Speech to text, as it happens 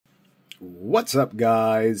What's up,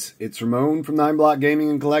 guys? It's Ramon from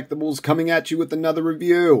NyneBlockGaming&Collectibles coming at you with another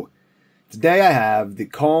review. Today I have the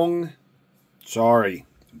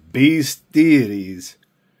Beast Deities,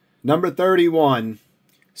 number 31,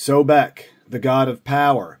 Sobek, the God of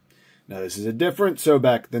Power. Now this is a different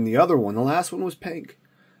Sobek than the other one. The last one was pink.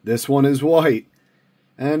 This one is white.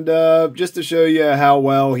 And just to show you how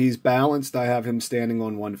well he's balanced, I have him standing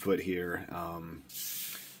on one foot here.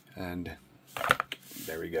 And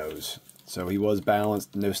there he goes. So he was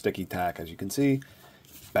balanced, no sticky tack, as you can see.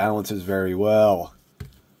 Balances very well.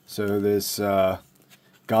 So this God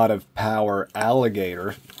of Power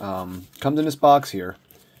alligator comes in this box here.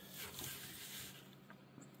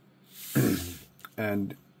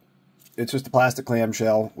 And it's just a plastic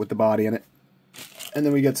clamshell with the body in it. And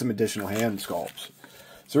then we get some additional hand sculpts.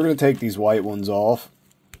 So we're going to take these white ones off.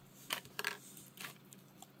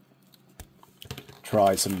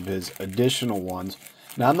 Try some of his additional ones.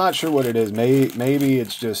 Now, I'm not sure what it is. Maybe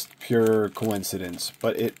it's just pure coincidence,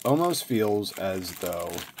 but it almost feels as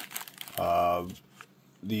though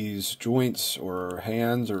these joints or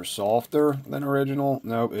hands are softer than original.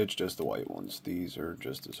 Nope, it's just the white ones. These are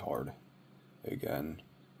just as hard. Again,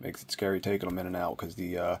 makes it scary taking them in and out because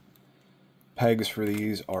the pegs for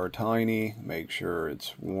these are tiny. Make sure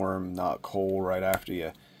it's warm, not cold right after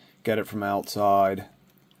you get it from outside.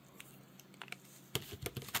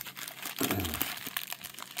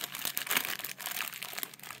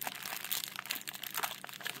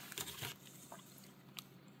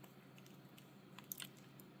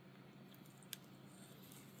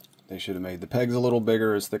 They should have made the pegs a little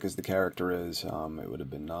bigger, as thick as the character is. It would have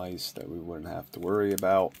been nice that we wouldn't have to worry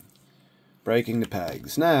about breaking the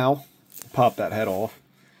pegs. Now, pop that head off,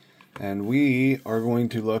 and we are going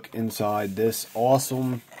to look inside this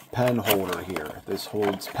awesome pen holder here. This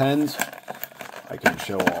holds pens. I can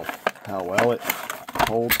show off how well it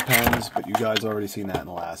holds pens, but you guys already seen that in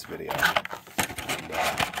the last video. And,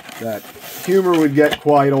 that humor would get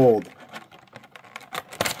quite old.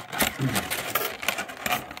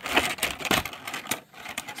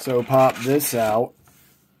 So pop this out,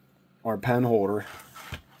 our pen holder,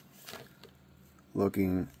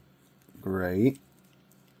 looking great.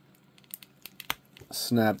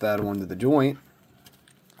 Snap that onto the joint.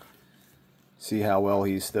 See how well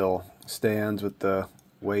he still stands with the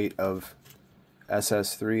weight of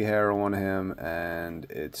SS3 hair on him, and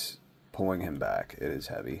it's pulling him back. It is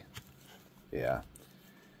heavy. Yeah.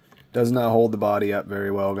 Does not hold the body up very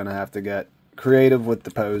well. Gonna have to get creative with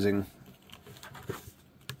the posing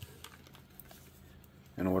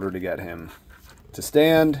in order to get him to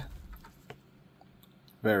stand.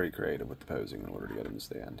 Very creative with the posing in order to get him to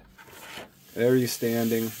stand. There he's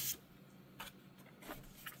standing.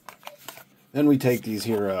 Then we take these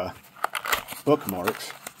here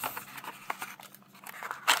bookmarks.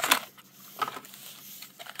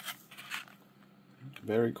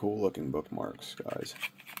 Very cool looking bookmarks, guys.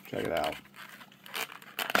 Check it out.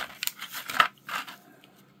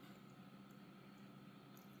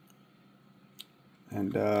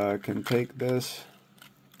 And can take this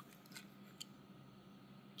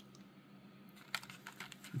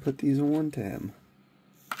and put these on to him.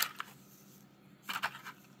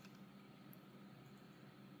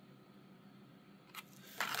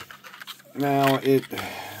 Now, it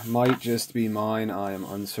might just be mine, I am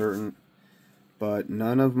uncertain, but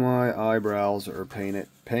none of my eyebrows are painted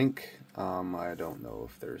pink. I don't know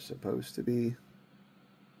if they're supposed to be.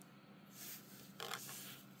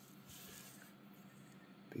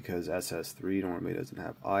 Because SS3 normally doesn't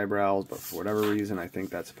have eyebrows, but for whatever reason, I think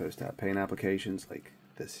that's supposed to have paint applications like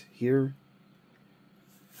this here.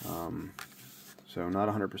 So not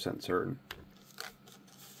 100% certain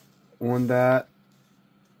on that.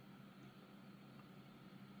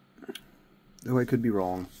 Though I could be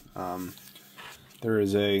wrong. There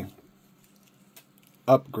is a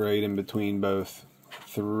upgrade in between both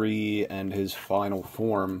 3 and his final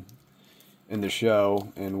form in the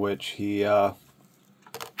show, in which he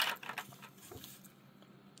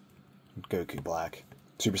Goku Black,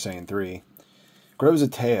 Super Saiyan 3, grows a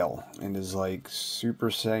tail and is like Super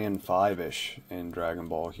Saiyan 5-ish in Dragon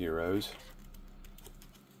Ball Heroes.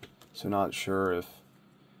 So not sure if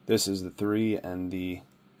this is the 3 and the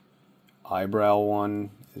eyebrow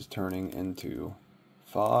one is turning into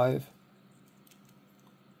 5.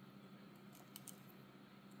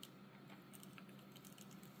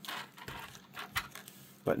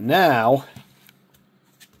 But now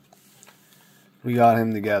we got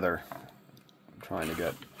him together. I'm trying to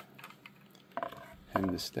get him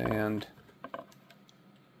to stand.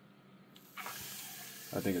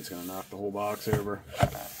 I think it's going to knock the whole box over.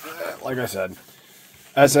 Like I said,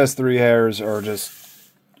 SS3 hairs are just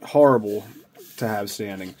horrible to have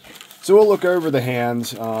standing. So we'll look over the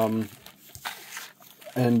hands and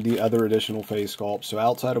the other additional face sculpts. So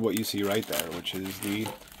outside of what you see right there, which is the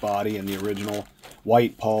body and the original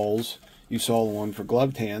white paws, you saw the one for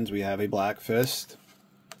gloved hands. We have a black fist,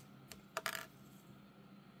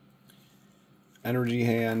 energy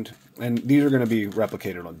hand, and these are going to be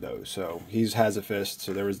replicated on those. So he has a fist,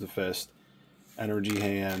 so there is the fist, energy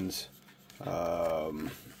hands,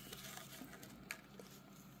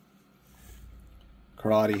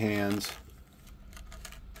 karate hands,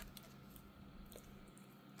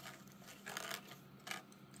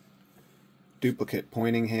 duplicate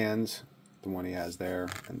pointing hands, the one he has there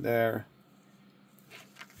and there,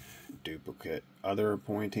 duplicate other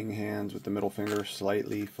pointing hands with the middle finger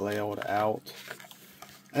slightly flailed out,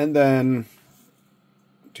 and then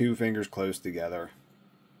two fingers close together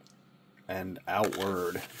and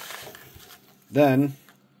outward. Then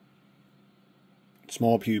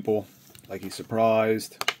small pupil, like he's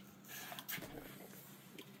surprised.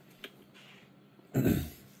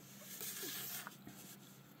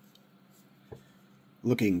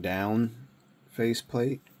 Looking down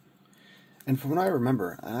faceplate. And from what I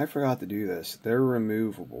remember, and I forgot to do this, they're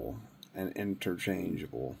removable and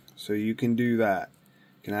interchangeable. So you can do that.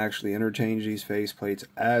 You can actually interchange these faceplates.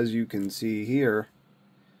 As you can see here,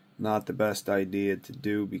 not the best idea to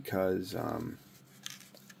do because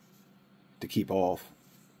to keep off,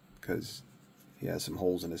 because he has some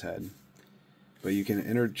holes in his head. But you can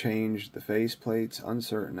interchange the faceplates.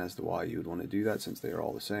 Uncertain as to why you would want to do that since they are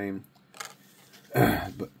all the same.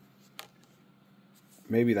 But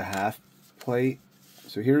maybe the half plate.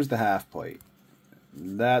 So here's the half plate.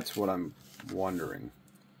 That's what I'm wondering.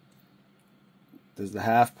 Does the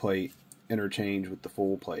half plate interchange with the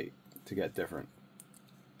full plate to get different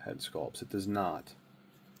head sculpts? It does not.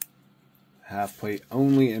 Half plate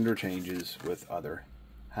only interchanges with other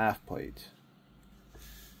half plates.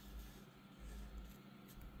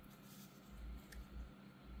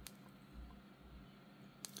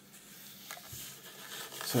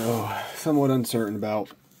 So, somewhat uncertain about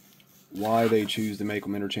why they choose to make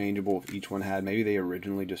them interchangeable if each one had. Maybe they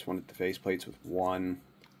originally just wanted the faceplates with one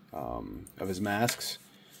of his masks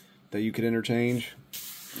that you could interchange.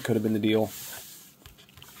 Could have been the deal.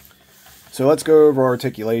 So let's go over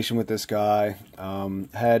articulation with this guy.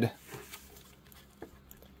 Head.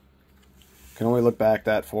 Can only look back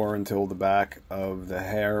that far until the back of the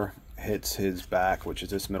hair hits his back, which is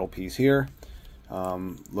this middle piece here.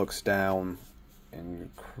 Looks down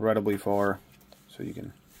incredibly far, so you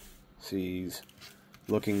can see he's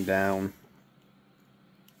looking down.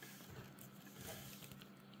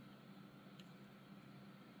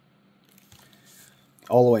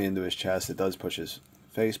 All the way into his chest. It does push his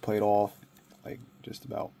faceplate off, like just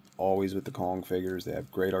about always with the Kong figures. They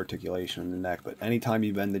have great articulation in the neck, but anytime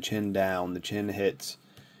you bend the chin down, the chin hits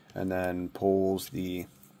and then pulls the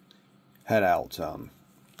head out some.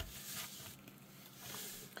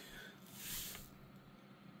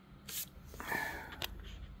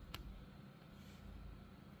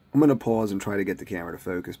 I'm going to pause and try to get the camera to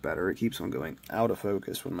focus better. It keeps on going out of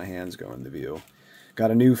focus when my hands go into view.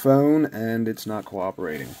 Got a new phone and it's not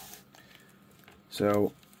cooperating.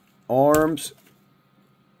 So, arms.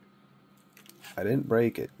 I didn't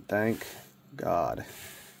break it, thank God.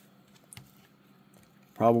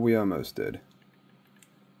 Probably almost did.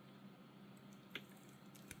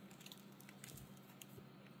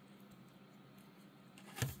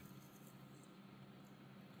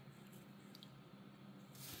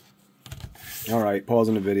 Alright,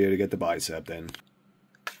 pausing the video to get the bicep in.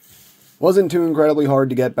 Wasn't too incredibly hard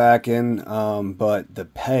to get back in, but the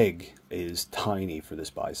peg is tiny for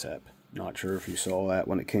this bicep. Not sure if you saw that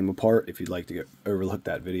when it came apart, if you'd like to overlook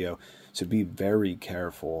that video. So be very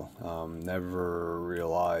careful. Never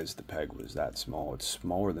realized the peg was that small. It's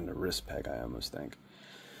smaller than the wrist peg, I almost think.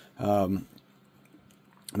 But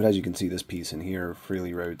as you can see, this piece in here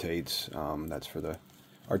freely rotates. That's for the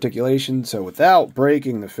articulation. So without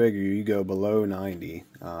breaking the figure, you go below 90.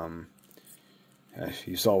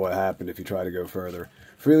 You saw what happened if you try to go further.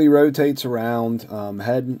 Freely rotates around.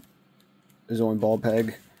 Head is on ball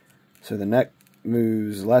peg. So the neck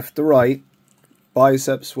moves left to right.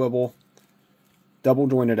 Bicep swivel. Double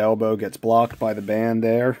jointed elbow gets blocked by the band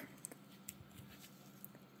there.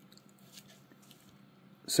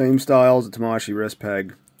 Same style as the Tamashii wrist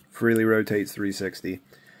peg. Freely rotates 360.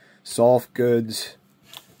 Soft goods.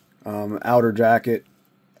 Outer jacket.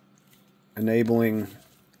 Enabling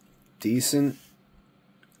decent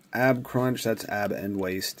ab crunch. That's ab and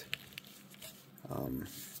waist.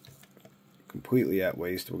 Completely at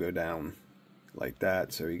waist will go down like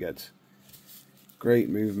that. So he gets great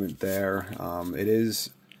movement there. It is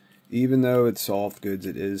Even though it's soft goods,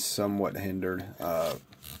 it is somewhat hindered. So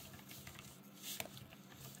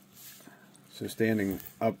standing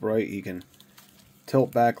upright, you can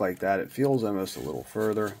tilt back like that. It feels almost a little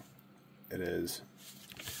further. It is.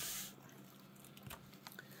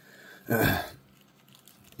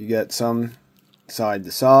 You get some side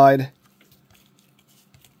to side.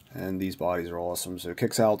 And these bodies are awesome. So it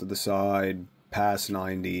kicks out to the side, past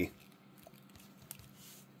 90.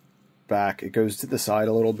 Back. It goes to the side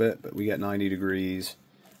a little bit, but we get 90 degrees.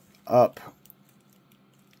 Up.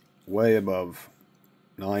 Way above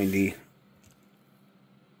 90.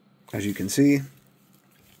 As you can see.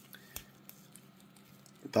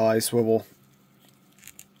 Thigh swivel.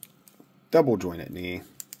 Double jointed knee.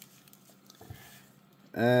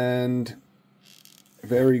 And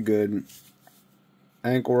very good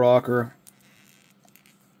ankle rocker.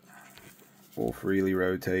 Will freely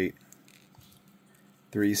rotate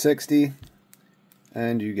 360,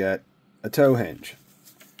 and you get a toe hinge.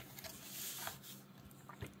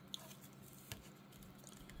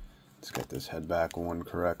 Let's get this head back on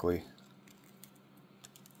correctly.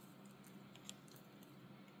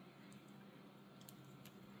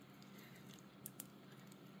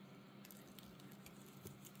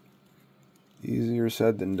 Easier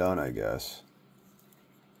said than done, I guess.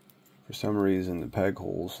 For some reason, the peg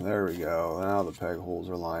holes, there we go. Now the peg holes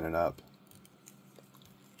are lining up.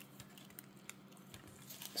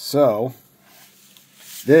 So,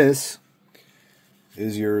 this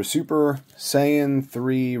is your Super Saiyan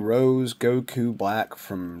 3 Rose Goku Black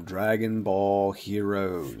from Dragon Ball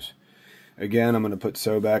Heroes. Again, I'm going to put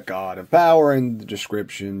Sobek, God of Power, in the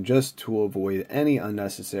description just to avoid any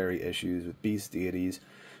unnecessary issues with Beast Deities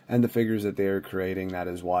and the figures that they are creating. That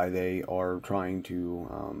is why they are trying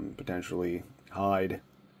to potentially hide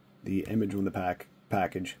the image on the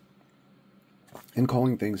package and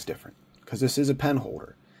calling things different. Because this is a pen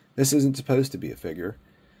holder. This isn't supposed to be a figure.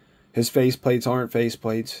 His faceplates aren't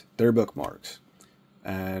faceplates. They're bookmarks.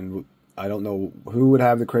 And I don't know who would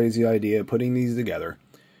have the crazy idea of putting these together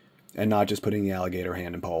and not just putting the alligator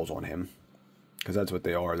hand and paws on him. Because that's what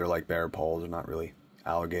they are. They're like bear paws. They're not really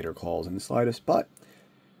alligator claws in the slightest. But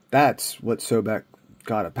that's what Sobek,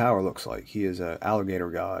 God of Power, looks like. He is an alligator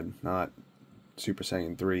god, not Super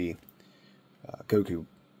Saiyan 3 Goku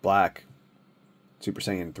Black. Super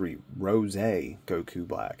Saiyan 3 Rose Goku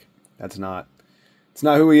Black. It's not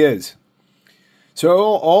who he is. So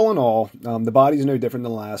all in all, the body's no different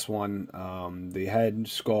than the last one. The head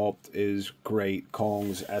sculpt is great.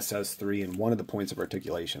 Kong's SS3, and one of the points of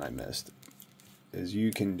articulation I missed is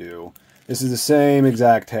you can do. This is the same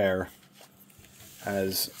exact hair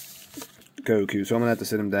as Goku, so I'm gonna have to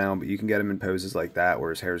sit him down. But you can get him in poses like that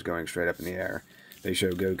where his hair is going straight up in the air. They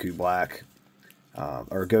show Goku Black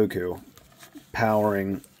or Goku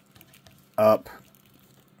powering up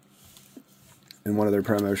in one of their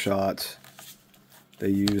promo shots they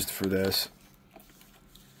used for this.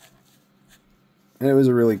 And it was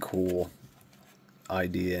a really cool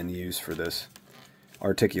idea and use for this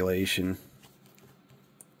articulation.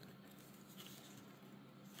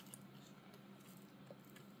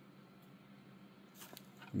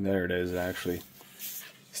 And there it is. It actually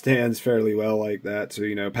stands fairly well like that. So,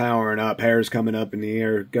 you know, powering up, hair's coming up in the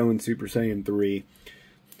air, going Super Saiyan 3.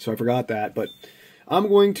 So I forgot that, but I'm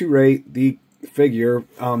going to rate the figure.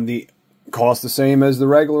 The cost the same as the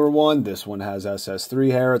regular one. This one has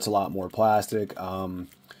SS3 hair. It's a lot more plastic. I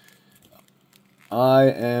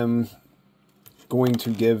am going to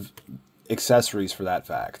give accessories for that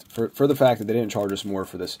fact. For the fact that they didn't charge us more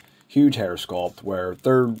for this huge hair sculpt, where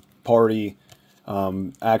third-party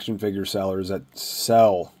action figure sellers that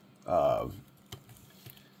sell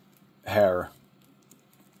hair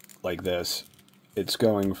like this, it's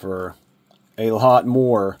going for a lot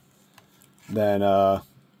more than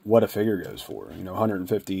what a figure goes for. You know,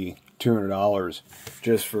 $150, $200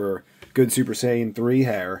 just for good Super Saiyan 3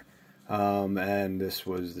 hair. And this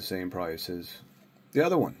was the same price as the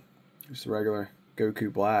other one. Just the regular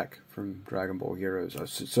Goku Black from Dragon Ball Heroes.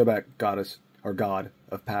 Sobek Goddess, or God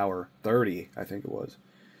of Power 30, I think it was.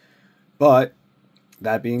 But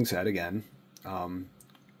that being said, again,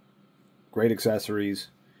 great accessories,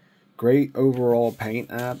 great overall paint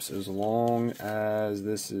apps. As long as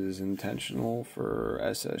this is intentional for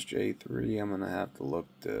SSJ3, I'm going to have to look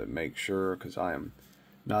to make sure, because I am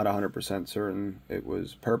not 100% certain it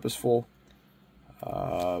was purposeful.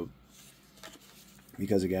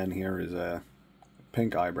 Because again, here is a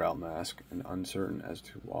pink eyebrow mask, and uncertain as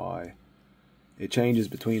to why it changes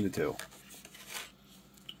between the two.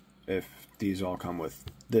 If these all come with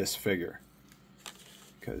this figure,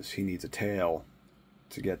 because he needs a tail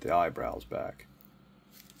to get the eyebrows back.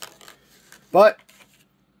 But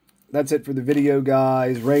that's it for the video,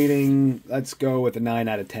 guys. Rating, let's go with a 9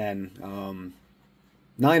 out of 10.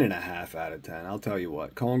 9.5 out of 10. I'll tell you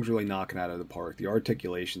what, Kong's really knocking out of the park. The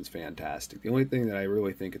articulation's fantastic. The only thing that I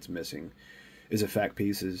really think it's missing is effect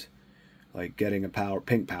pieces, like getting a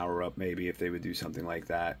pink power up, maybe, if they would do something like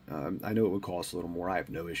that. I know it would cost a little more. I have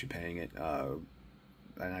no issue paying it.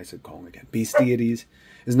 And I said Kong again. Beast Deities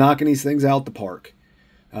is knocking these things out the park.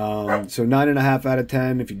 So 9.5 out of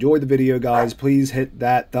 10. If you enjoyed the video, guys, please hit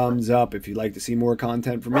that thumbs up. If you'd like to see more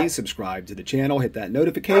content from me, subscribe to the channel. Hit that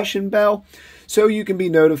notification bell so you can be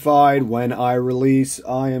notified when I release.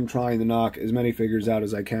 I am trying to knock as many figures out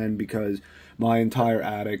as I can because my entire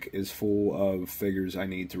attic is full of figures I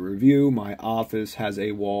need to review. My office has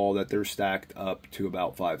a wall that they're stacked up to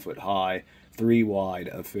about 5 foot high, 3 wide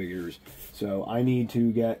of figures. So I need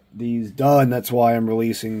to get these done. That's why I'm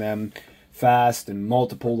releasing them fast and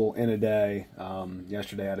multiple in a day.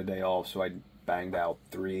 Yesterday I had a day off, so I banged out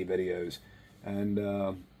 3 videos.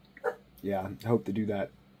 And yeah, I hope to do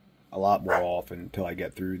that a lot more often until I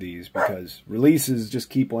get through these, because releases just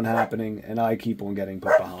keep on happening and I keep on getting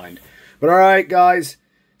put behind. But alright, guys,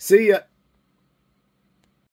 see ya.